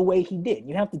struggle the way he did.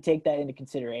 You have to take that into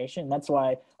consideration. That's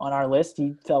why on our list,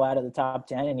 he fell out of the top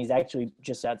 10 and he's actually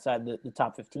just outside the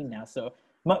top 15 now. So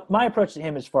my approach to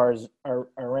him as far as our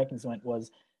rankings went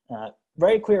was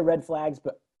very clear red flags,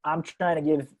 but I'm trying to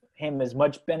give him as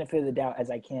much benefit of the doubt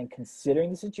as I can considering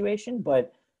the situation.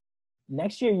 But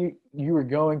next year you are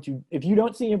going to, if you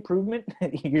don't see improvement,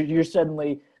 you're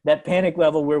suddenly that panic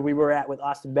level where we were at with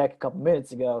Austin Beck a couple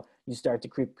minutes ago. You start to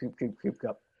creep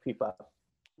up.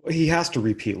 He has to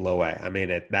repeat Low A. I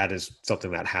mean, that is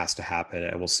something that has to happen,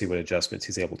 and we'll see what adjustments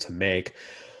he's able to make.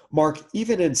 Mark,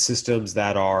 even in systems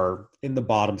that are in the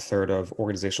bottom third of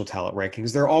organizational talent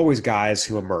rankings, there are always guys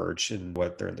who emerge, and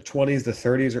whether they're in the 20s, the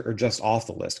 30s, or just off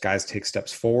the list. Guys take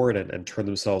steps forward and turn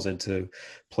themselves into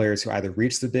players who either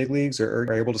reach the big leagues or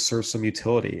are able to serve some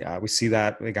utility. We see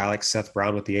that a guy like Seth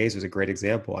Brown with the A's was a great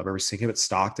example. I remember seeing him at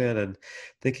Stockton and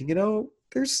thinking,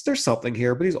 there's something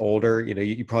here, but he's older.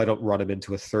 You probably don't run him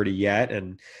into a 30 yet.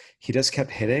 And he just kept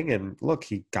hitting. And look,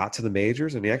 he got to the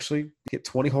majors and he actually hit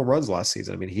 20 home runs last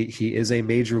season. I mean, he is a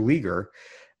major leaguer,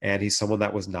 and he's someone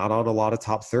that was not on a lot of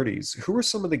top 30s. Who are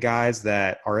some of the guys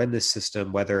that are in this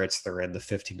system, whether they're in the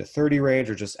 15 to 30 range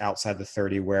or just outside the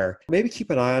 30, where maybe keep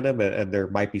an eye on him and there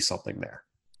might be something there?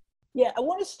 Yeah, I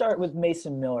want to start with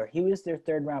Mason Miller. He was their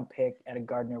third round pick at a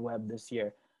Gardner-Webb this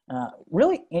year.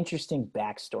 Really interesting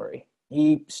backstory.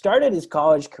 He started his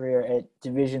college career at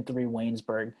Division III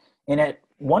Waynesburg, and at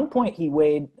one point he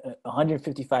weighed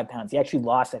 155 pounds. He actually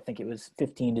lost, I think it was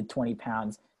 15 to 20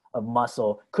 pounds of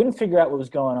muscle. Couldn't figure out what was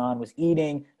going on, was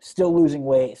eating, still losing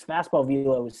weight. His fastball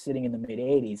velo was sitting in the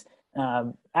mid-80s.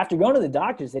 After going to the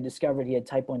doctors, they discovered he had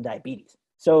type 1 diabetes.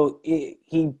 So he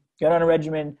got on a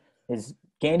regimen,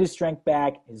 gained his strength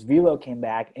back, his velo came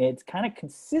back, and it's kind of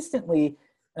consistently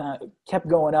kept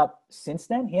going up since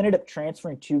then. He ended up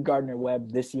transferring to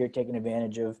Gardner-Webb this year, taking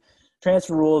advantage of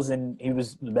transfer rules, and he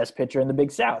was the best pitcher in the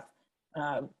Big South.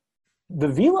 The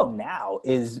velo now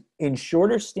is in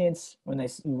shorter stints.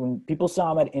 When people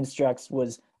saw him at Instructs,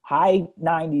 was high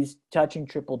 90s, touching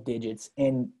triple digits,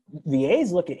 and the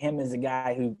A's look at him as a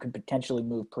guy who could potentially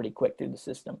move pretty quick through the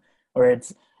system, where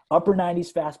it's upper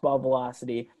 90s fastball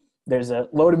velocity. There's a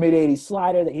low to mid 80s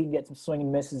slider that he can get some swing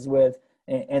and misses with,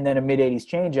 and then a mid-80s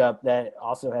changeup that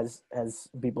also has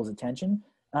people's attention.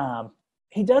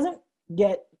 He doesn't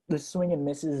get the swing and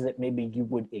misses that maybe you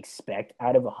would expect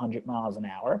out of 100 miles an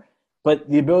hour, but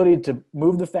the ability to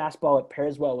move the fastball, it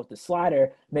pairs well with the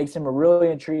slider, makes him a really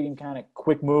intriguing kind of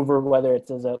quick mover, whether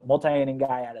it's as a multi-inning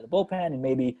guy out of the bullpen and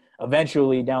maybe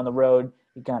eventually down the road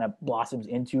he kind of blossoms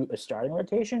into a starting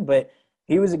rotation. But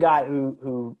he was a guy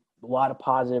who a lot of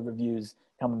positive reviews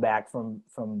coming back from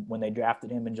when they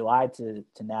drafted him in July to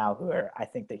now, where I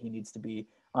think that he needs to be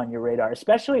on your radar,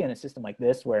 especially in a system like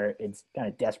this where it's kind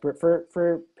of desperate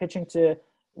for pitching to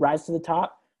rise to the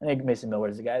top. I think Mason Miller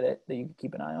is a guy that you can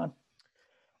keep an eye on.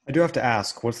 I do have to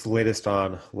ask, what's the latest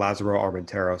on Lázaro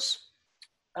Armenteros?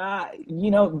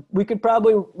 We could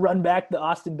probably run back the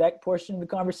Austin Beck portion of the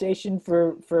conversation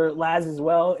for Laz as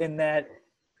well, in that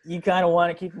you kind of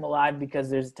want to keep him alive because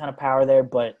there's a ton of power there,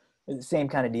 but the same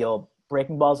kind of deal.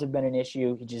 Breaking balls have been an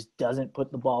issue. He just doesn't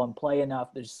put the ball in play enough.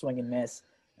 There's swing and miss.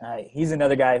 He's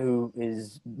another guy who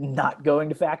is not going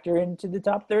to factor into the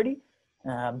top 30.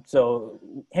 So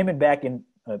him and Beck and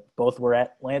both were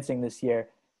at Lansing this year.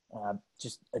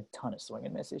 Just a ton of swing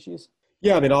and miss issues.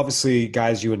 Yeah, I mean, obviously,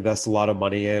 guys you invest a lot of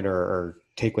money in or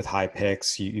take with high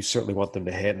picks, you certainly want them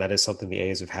to hit, and that is something the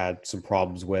A's have had some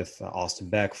problems with. Austin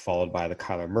Beck, followed by the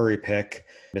Kyler Murray pick,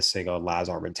 missing on Laz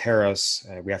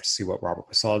Armenteros. We have to see what Robert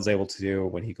Puasson's able to do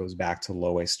when he goes back to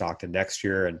low A Stockton next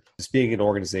year. And just being an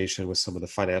organization with some of the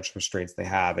financial restraints they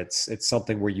have, it's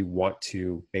something where you want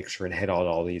to make sure and hit on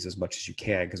all these as much as you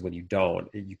can, because when you don't,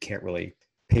 you can't really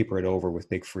paper it over with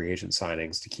big free agent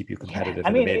signings to keep you competitive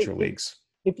in the major leagues.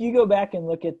 If you go back and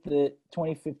look at the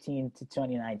 2015 to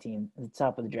 2019, the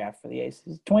top of the draft for the A's,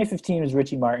 2015 was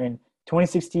Richie Martin,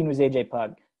 2016 was A.J.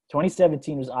 Pug,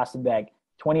 2017 was Austin Beck,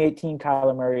 2018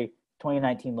 Kyler Murray,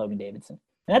 2019 Logan Davidson.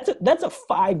 And that's a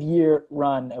 5-year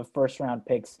run of first-round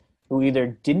picks who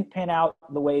either didn't pan out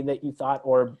the way that you thought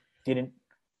or didn't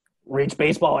reach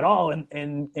baseball at all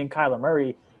in Kyler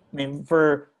Murray. I mean,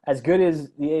 for as good as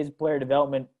the A's player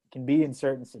development can be in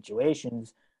certain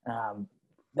situations,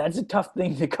 that's a tough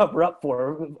thing to cover up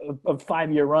for a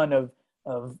 5-year run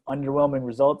of underwhelming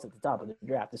results at the top of the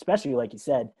draft, especially, like you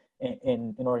said,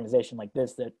 in an organization like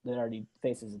this that already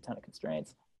faces a ton of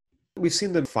constraints. We've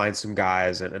seen them find some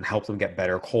guys and help them get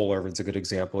better. Cole Irvin's a good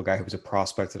example, a guy who was a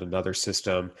prospect in another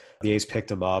system. The A's picked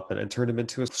him up and turned him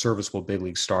into a serviceable big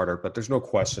league starter. But there's no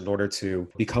question, in order to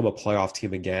become a playoff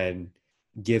team again,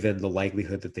 given the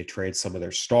likelihood that they trade some of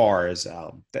their stars,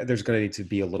 there's going to need to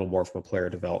be a little more from a player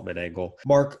development angle.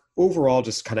 Mark, overall,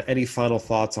 just kind of any final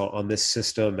thoughts on this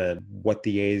system and what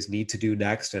the A's need to do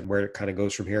next and where it kind of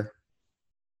goes from here?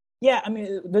 Yeah, I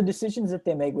mean, the decisions that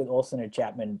they make with Olson or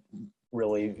Chapman,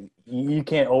 really, you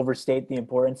can't overstate the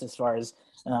importance as far as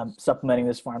supplementing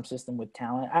this farm system with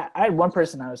talent. I had one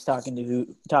person I was talking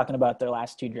to talking about their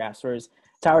last 2 drafts, whereas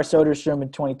Tyler Soderstrom in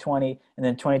 2020, and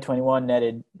then 2021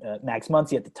 netted Max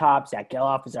Muncy at the top. Zach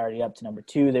Geloff is already up to number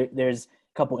 2. There's a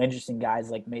couple interesting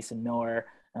guys like Mason Miller,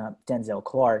 Denzel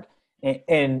Clark,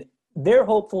 and they're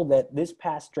hopeful that this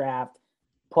past draft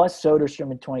plus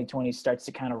Soderstrom in 2020 starts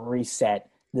to kind of reset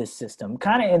this system,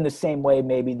 kind of in the same way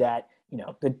maybe that,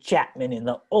 the Chapman and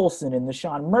the Olson and the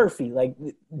Sean Murphy, like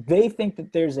they think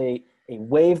that there's a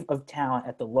wave of talent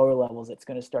at the lower levels that's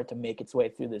going to start to make its way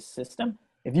through this system.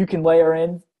 If you can layer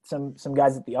in some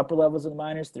guys at the upper levels of the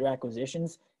minors through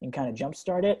acquisitions and kind of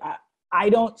jumpstart it, I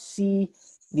don't see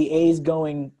the A's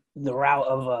going the route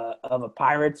of a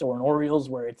Pirates or an Orioles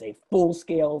where it's a full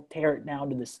scale tear it down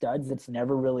to the studs. That's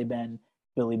never really been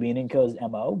Billy Beaninco's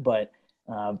MO, but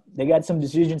they got some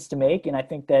decisions to make, and I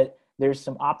think that there's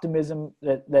some optimism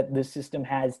that this system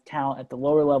has talent at the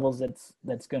lower levels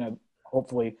that's going to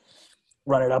hopefully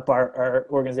run it up our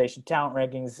organization talent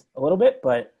rankings a little bit,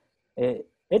 but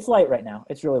it's light right now.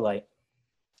 It's really light.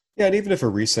 Yeah, and even if a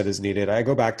reset is needed, I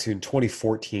go back to in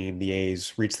 2014, the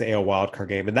A's reached the AL wildcard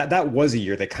game, and that was a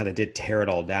year they kind of did tear it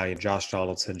all down. Josh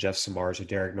Donaldson, Jeff Samardzija,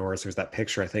 Derek Norris. There's that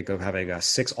picture, I think, of having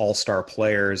 6 all-star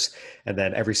players, and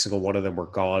then every single one of them were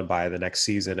gone by the next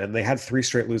season. And they had 3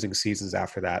 straight losing seasons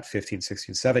after that, 15,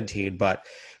 16, 17, but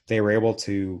they were able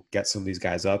to get some of these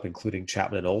guys up, including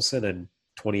Chapman and Olson, and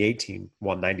 2018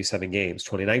 won 97 games,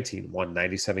 2019 won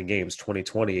 97 games,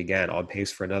 2020 again on pace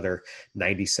for another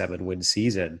 97 win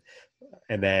season.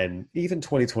 And then even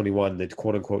 2021, the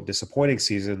quote unquote disappointing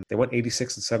season, they went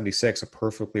 86 and 76, a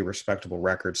perfectly respectable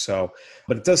record. So,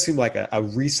 but it does seem like a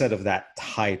reset of that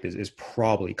type is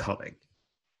probably coming.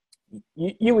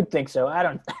 You would think so. I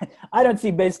don't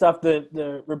see, based off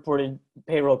the reported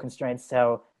payroll constraints,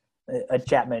 how a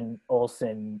Chapman,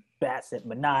 Olson, Bassett,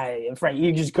 Minaya, and Frank,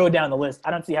 you just go down the list.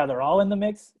 I don't see how they're all in the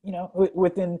mix,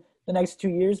 within the next 2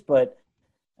 years, but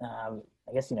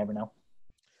I guess you never know.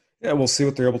 Yeah, we'll see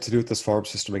what they're able to do with this farm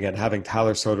system. Again, having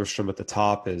Tyler Soderstrom at the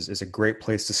top is a great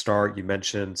place to start. You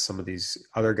mentioned some of these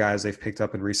other guys they've picked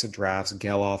up in recent drafts,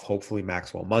 Geloff, hopefully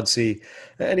Maxwell Muncy,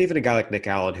 and even a guy like Nick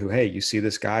Allen who, hey, you see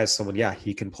this guy as someone, yeah,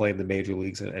 he can play in the major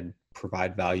leagues and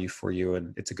provide value for you.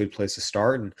 And it's a good place to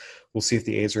start. And we'll see if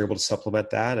the A's are able to supplement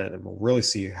that. And we'll really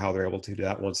see how they're able to do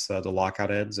that once the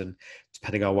lockout ends and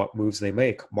depending on what moves they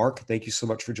make. Mark, thank you so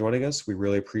much for joining us. We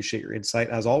really appreciate your insight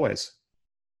as always.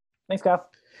 Thanks, Kyle.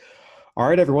 All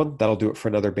right, everyone, that'll do it for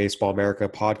another Baseball America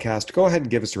podcast. Go ahead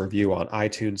and give us a review on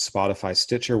iTunes, Spotify,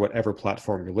 Stitcher, whatever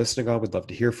platform you're listening on. We'd love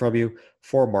to hear from you.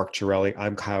 For Mark Chiarelli,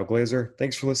 I'm Kyle Glaser.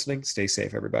 Thanks for listening. Stay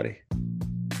safe, everybody.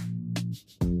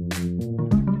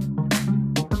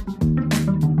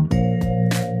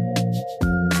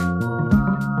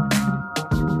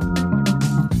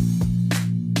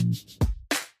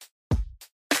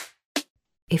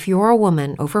 If you're a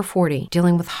woman over 40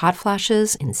 dealing with hot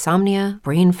flashes, insomnia,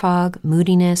 brain fog,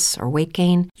 moodiness, or weight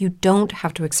gain, you don't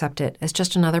have to accept it as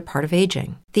just another part of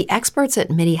aging. The experts at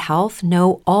MIDI Health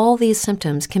know all these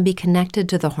symptoms can be connected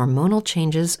to the hormonal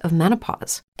changes of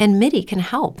menopause. And MIDI can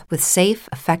help with safe,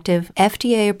 effective,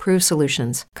 FDA-approved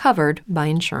solutions covered by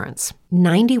insurance.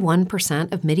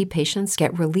 91% of MIDI patients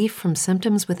get relief from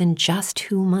symptoms within just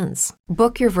 2 months.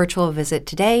 Book your virtual visit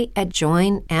today at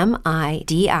joinmidi.com.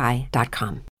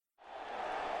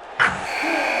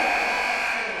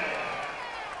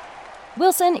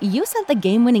 Wilson, you sent the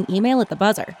game-winning email at the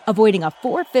buzzer, avoiding a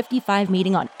 4:55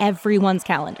 meeting on everyone's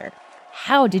calendar.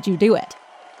 How did you do it?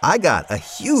 I got a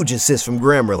huge assist from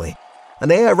Grammarly,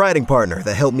 an AI writing partner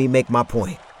that helped me make my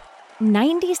point.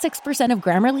 96% of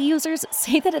Grammarly users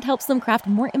say that it helps them craft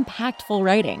more impactful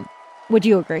writing. Would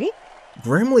you agree?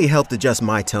 Grammarly helped adjust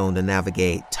my tone to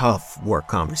navigate tough work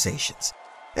conversations.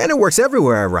 And it works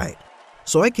everywhere I write,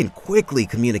 so I can quickly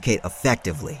communicate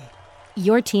effectively.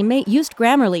 Your teammate used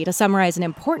Grammarly to summarize an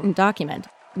important document,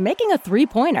 making a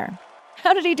 3-pointer.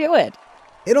 How did he do it?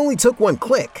 It only took one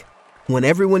click. When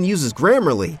everyone uses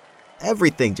Grammarly,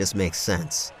 everything just makes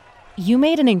sense. You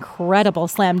made an incredible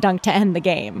slam dunk to end the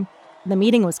game. The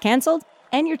meeting was canceled,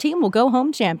 and your team will go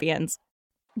home champions.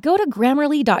 Go to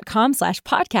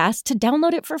Grammarly.com/podcast to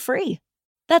download it for free.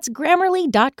 That's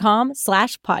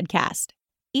Grammarly.com/podcast.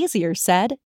 Easier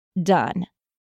said, done.